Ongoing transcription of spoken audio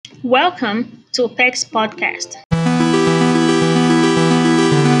Welcome to Pex Podcast.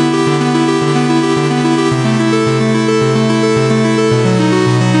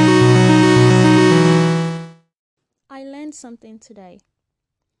 I learned something today,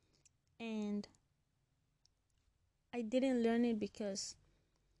 and I didn't learn it because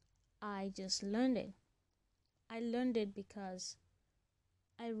I just learned it. I learned it because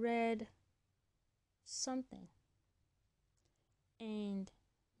I read something, and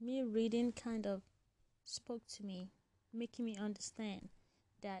me reading kind of spoke to me, making me understand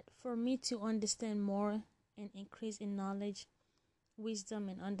that for me to understand more and increase in knowledge, wisdom,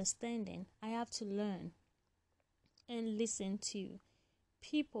 and understanding, I have to learn and listen to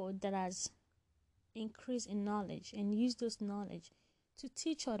people that has increased in knowledge and use those knowledge to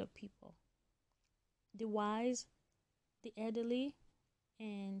teach other people, the wise, the elderly,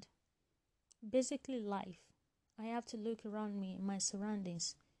 and basically life. I have to look around me, my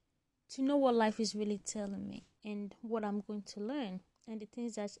surroundings, to know what life is really telling me and what I'm going to learn and the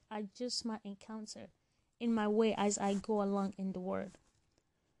things that I just might encounter in my way as I go along in the world.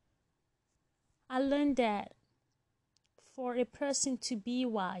 I learned that for a person to be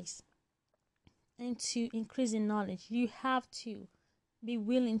wise and to increase in knowledge, you have to be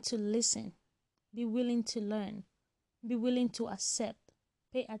willing to listen, be willing to learn, be willing to accept,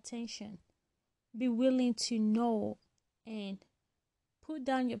 pay attention, be willing to know, and put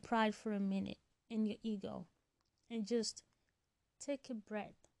down your pride for a minute and your ego and just take a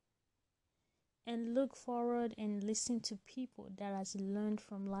breath and look forward and listen to people that has learned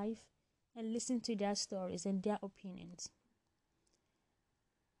from life and listen to their stories and their opinions.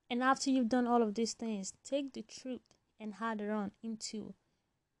 And after you've done all of these things, take the truth and add it on into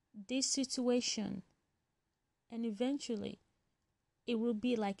this situation, and eventually it will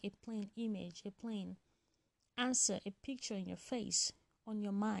be like a plain image, a plain answer, a picture in your face, on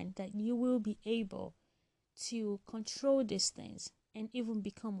your mind, that you will be able to control these things and even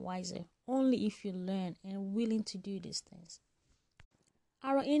become wiser only if you learn and willing to do these things.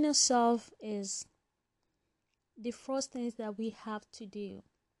 Our inner self is the first things that we have to do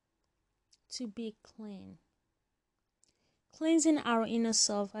to be clean. Cleansing our inner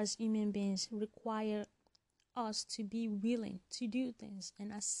self as human beings require us to be willing to do things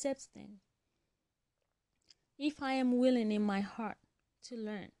and accept things. If I am willing in my heart to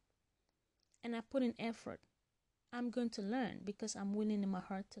learn and I put in effort, I'm going to learn because I'm willing in my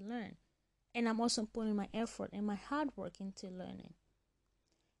heart to learn. And I'm also putting my effort and my hard work into learning.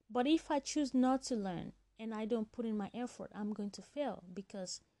 But if I choose not to learn and I don't put in my effort, I'm going to fail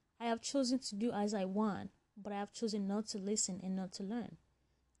because I have chosen to do as I want, but I have chosen not to listen and not to learn.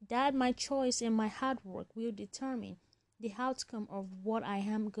 That my choice and my hard work will determine the outcome of what I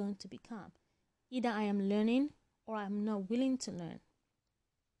am going to become. Either I am learning or I'm not willing to learn.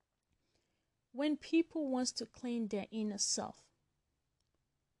 When people want to clean their inner self,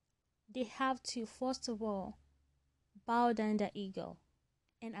 they have to first of all bow down their ego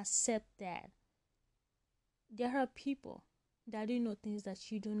and accept that there are people that do know things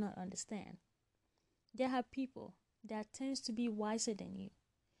that you do not understand. There are people that tends to be wiser than you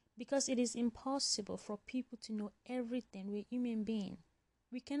because it is impossible for people to know everything. We're human beings.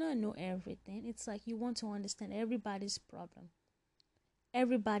 We cannot know everything. It's like you want to understand everybody's problem,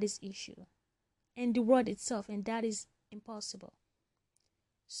 everybody's issue, and the world itself, and that is impossible.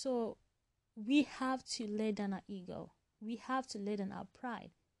 So we have to lay down our ego. We have to lay down our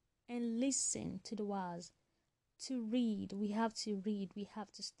pride and listen to the wise. To read, we have to read. We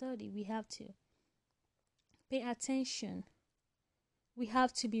have to study. We have to pay attention. We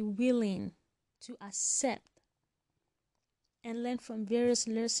have to be willing to accept and learn from various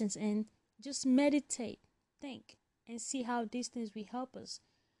lessons and just meditate, think, and see how these things will help us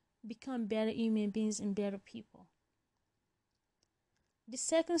become better human beings and better people. The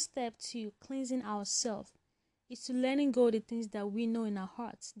second step to cleansing ourselves is to letting go of the things that we know in our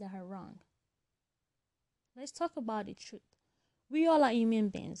hearts that are wrong. Let's talk about the truth. We all are human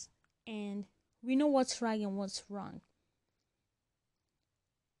beings and we know what's right and what's wrong.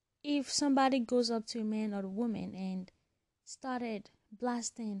 If somebody goes up to a man or a woman and started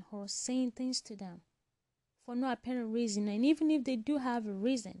blasting or saying things to them for no apparent reason, and even if they do have a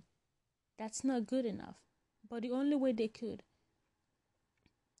reason, that's not good enough. But the only way they could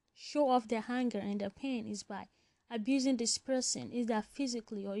show off their anger and their pain is by abusing this person, either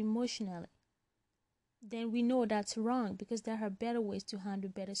physically or emotionally. Then we know that's wrong because there are better ways to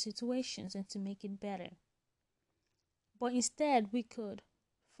handle better situations and to make it better. But instead, we could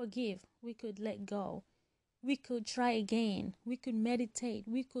forgive, we could let go, we could try again, we could meditate,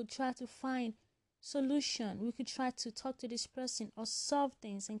 we could try to find solution. We could try to talk to this person or solve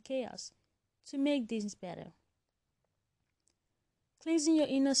things in chaos to make things better. Cleansing your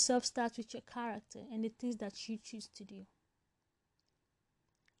inner self starts with your character and the things that you choose to do.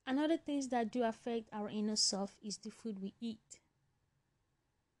 Another things that do affect our inner self is the food we eat.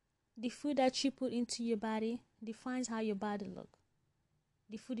 The food that you put into your body defines how your body looks.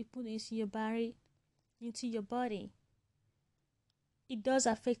 The food you put into your body, it does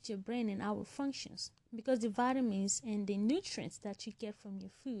affect your brain and our functions, because the vitamins and the nutrients that you get from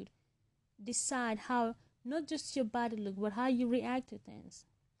your food decide how not just your body look, but how you react to things.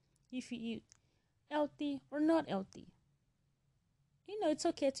 If you eat healthy or not healthy. It's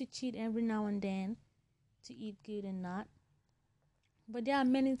okay to cheat every now and then, to eat good and not. But there are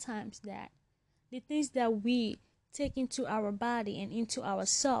many times that the things that we take into our body and into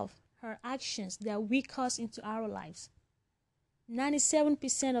ourselves, our actions that we cause into our lives,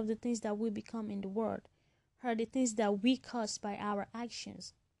 97% of the things that we become in the world are the things that we cause by our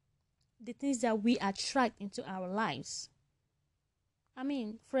actions, the things that we attract into our lives.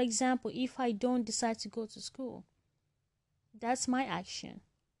 For example, if I don't decide to go to school, that's my action.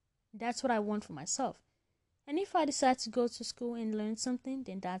 That's what I want for myself. And if I decide to go to school and learn something,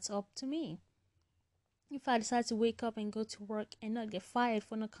 then that's up to me. If I decide to wake up and go to work and not get fired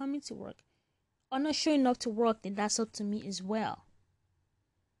for not coming to work or not showing up to work, then that's up to me as well.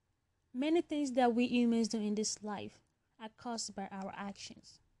 Many things that we humans do in this life are caused by our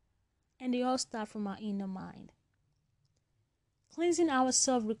actions, and they all start from our inner mind. Cleansing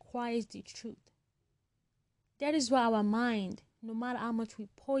ourselves requires the truth. That is why our mind, no matter how much we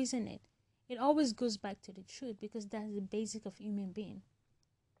poison it, it always goes back to the truth, because that's the basic of human being.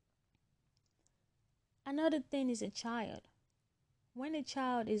 Another thing is a child. When a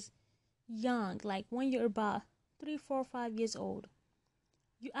child is young, like when you're about 3, 4, 5 years old,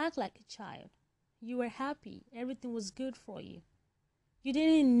 you act like a child. You were happy. Everything was good for you. You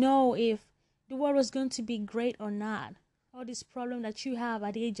didn't know if the world was going to be great or not. All this problem that you have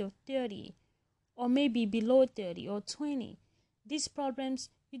at the age of 30, or maybe below 30 or 20, these problems,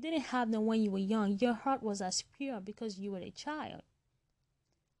 you didn't have them when you were young. Your heart was as pure because you were a child.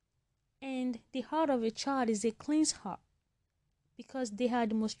 And the heart of a child is a cleansed heart, because they are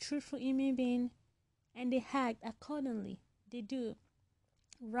the most truthful human being, and they act accordingly. They do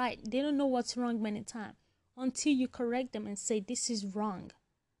right. They don't know what's wrong many times until you correct them and say this is wrong.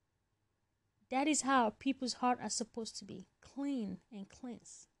 That is how people's hearts are supposed to be, clean and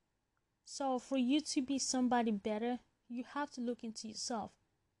cleansed. So for you to be somebody better, you have to look into yourself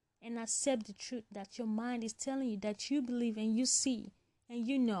and accept the truth that your mind is telling you, that you believe and you see and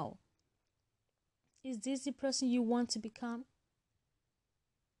you know. Is this the person you want to become?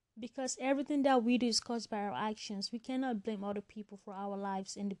 Because everything that we do is caused by our actions. We cannot blame other people for our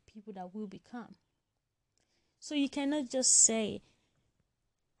lives and the people that we'll become. So you cannot just say,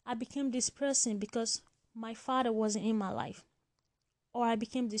 I became this person because my father wasn't in my life. Or I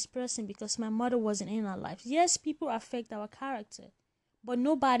became this person because my mother wasn't in our life. Yes, people affect our character. But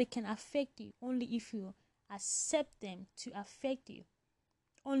nobody can affect you, only if you accept them to affect you.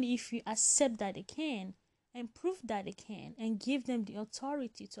 Only if you accept that they can and prove that they can and give them the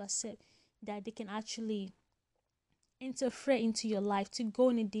authority to accept that they can actually interfere into your life to go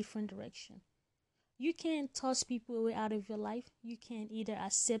in a different direction. You can't toss people away out of your life. You can either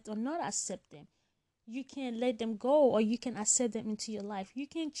accept or not accept them. You can let them go or you can accept them into your life. You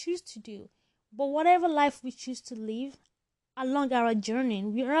can choose to do. But whatever life we choose to live, along our journey,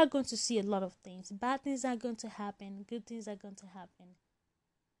 we are going to see a lot of things. Bad things are going to happen. Good things are going to happen.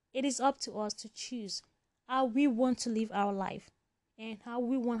 It is up to us to choose how we want to live our life and how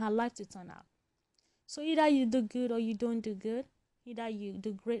we want our life to turn out. So either you do good or you don't do good. Either you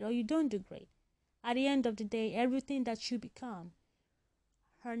do great or you don't do great. At the end of the day, everything that you become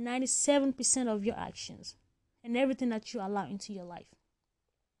are 97% of your actions and everything that you allow into your life.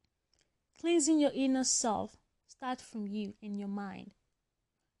 Cleansing your inner self starts from you and your mind.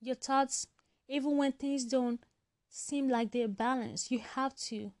 Your thoughts, even when things don't seem like they're balanced, you have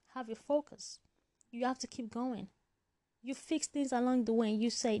to have a focus. You have to keep going. You fix things along the way and you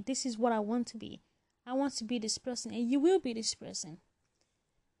say, this is what I want to be. I want to be this person, and you will be this person.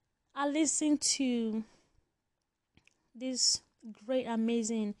 I listened to this great,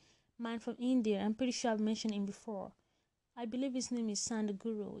 amazing man from India. I'm pretty sure I've mentioned him before. I believe his name is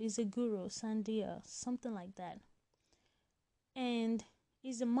Sadhguru. He's a guru, Sandia, something like that. And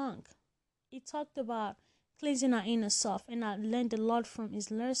he's a monk. He talked about cleansing our inner self, and I learned a lot from his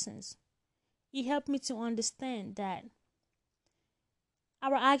lessons. He helped me to understand that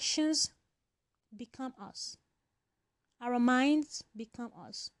our actions become us. Our minds become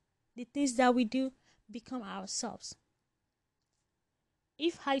us. The things that we do become ourselves.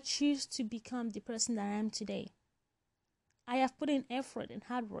 If I choose to become the person that I am today, I have put in effort and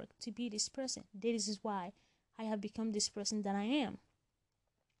hard work to be this person. This is why I have become this person that I am.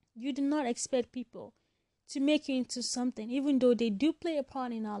 You do not expect people to make you into something, even though they do play a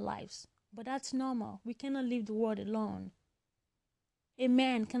part in our lives. But that's normal. We cannot leave the world alone. A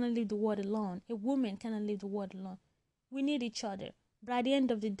man cannot leave the world alone. A woman cannot leave the world alone. We need each other. But at the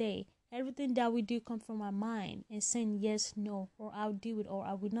end of the day, everything that we do comes from our mind and saying yes, no, or I'll do it or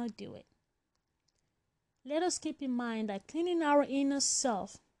I will not do it. Let us keep in mind that cleaning our inner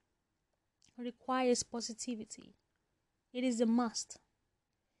self requires positivity. It is a must.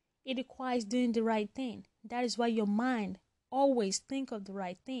 It requires doing the right thing. That is why your mind always think of the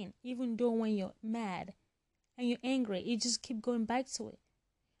right thing, even though when you're mad and you're angry, you just keep going back to it.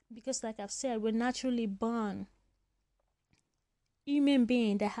 Because like I've said, we're naturally born human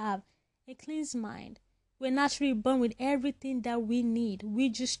beings that have a cleansed mind. We're naturally born with everything that we need. We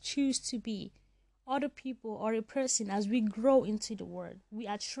just choose to be other people or a person. As we grow into the world, we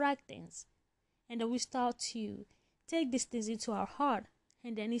attract things, and then we start to take these things into our heart,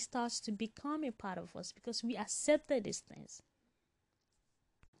 and then it starts to become a part of us because we accepted these things.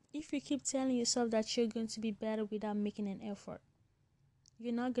 If you keep telling yourself that you're going to be better without making an effort,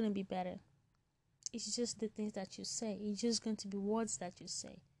 you're not going to be better. It's just the things that you say. It's just going to be words that you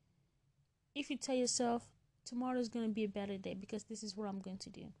say. If you tell yourself, tomorrow is going to be a better day because this is what I'm going to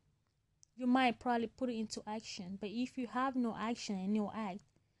do, you might probably put it into action. But if you have no action and no act,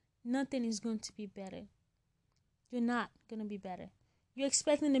 nothing is going to be better. You're not going to be better. You're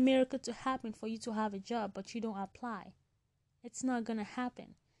expecting a miracle to happen for you to have a job, but you don't apply. It's not going to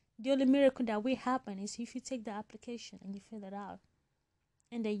happen. The only miracle that will happen is if you take the application and you fill it out.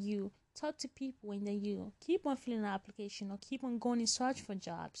 And then you talk to people, and then you keep on filling out application or keep on going in search for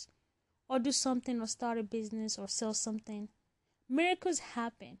jobs or do something or start a business or sell something. Miracles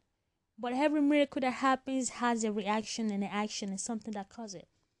happen, but every miracle that happens has a reaction and an action and something that causes it.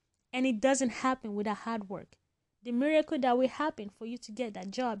 And it doesn't happen without hard work. The miracle that will happen for you to get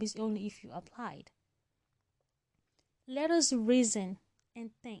that job is only if you applied. Let us reason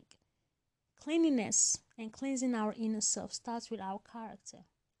and think. Cleanliness and cleansing our inner self starts with our character,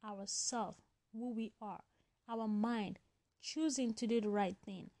 our self, who we are, our mind, choosing to do the right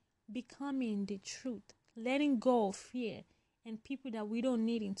thing, becoming the truth, letting go of fear and people that we don't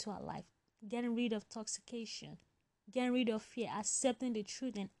need into our life, getting rid of toxication, getting rid of fear, accepting the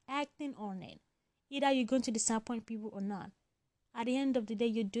truth and acting on it. Either you're going to disappoint people or not. At the end of the day,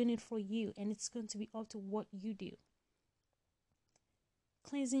 you're doing it for you, and it's going to be up to what you do.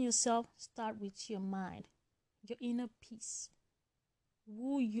 Cleansing yourself starts with your mind, your inner peace,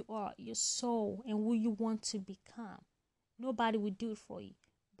 who you are, your soul, and who you want to become. Nobody will do it for you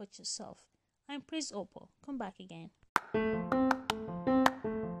but yourself. I'm Prince Opal. Come back again.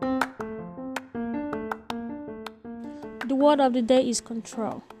 The word of the day is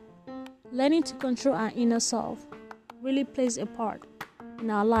control. Learning to control our inner self really plays a part in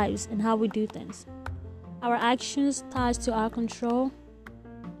our lives and how we do things. Our actions ties to our control.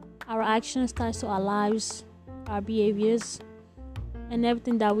 Our actions ties to our lives, our behaviors, and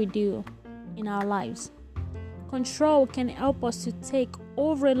everything that we do in our lives. Control can help us to take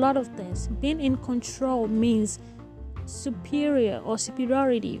over a lot of things. Being in control means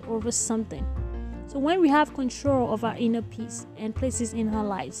superiority over something. So when we have control of our inner peace and places in our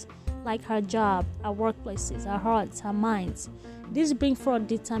lives, like our job, our workplaces, our hearts, our minds, this brings forth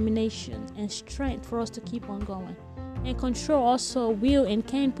determination and strength for us to keep on going. And control also will and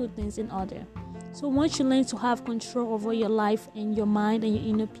can put things in order. So once you learn to have control over your life and your mind and your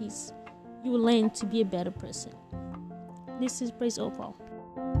inner peace, you will learn to be a better person. This is Praise Opal.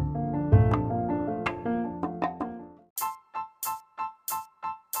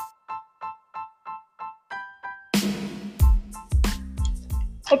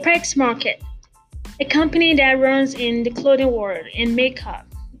 Opex Market, a company that runs in the clothing world, in makeup,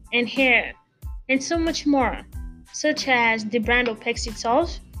 and hair, and so much more, such as the brand Opex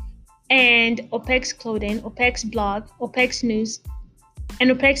itself, and Opex Clothing, Opex Blog, Opex News,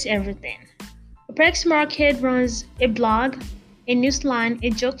 and Opex Everything. Opex Market runs a blog, a news line, a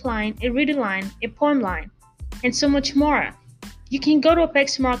joke line, a reading line, a poem line, and so much more. You can go to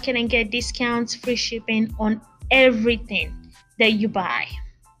Opex Market and get discounts, free shipping on everything that you buy.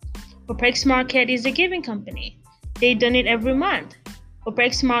 Opex Market is a giving company. They donate every month.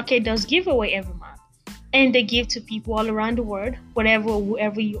 Opex Market does giveaway every month. And they give to people all around the world,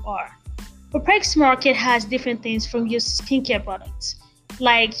 whoever you are. Opex Market has different things from your skincare products,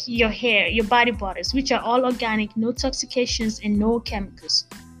 like your hair, your body butters, which are all organic, no toxications, and no chemicals.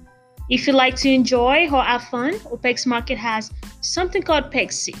 If you like to enjoy or have fun, OPEX Market has something called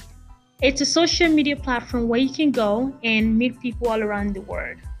Pexi. It's a social media platform where you can go and meet people all around the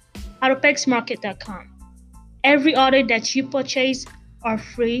world. At opexmarket.com, every order that you purchase are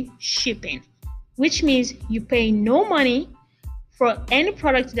free shipping, which means you pay no money for any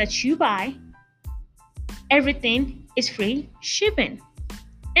product that you buy. Everything is free shipping.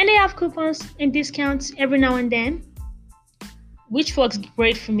 And they have coupons and discounts every now and then, which works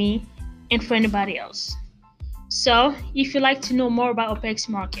great for me and for anybody else. So, if you'd like to know more about OPEX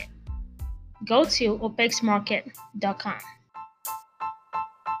Market, go to opexmarket.com.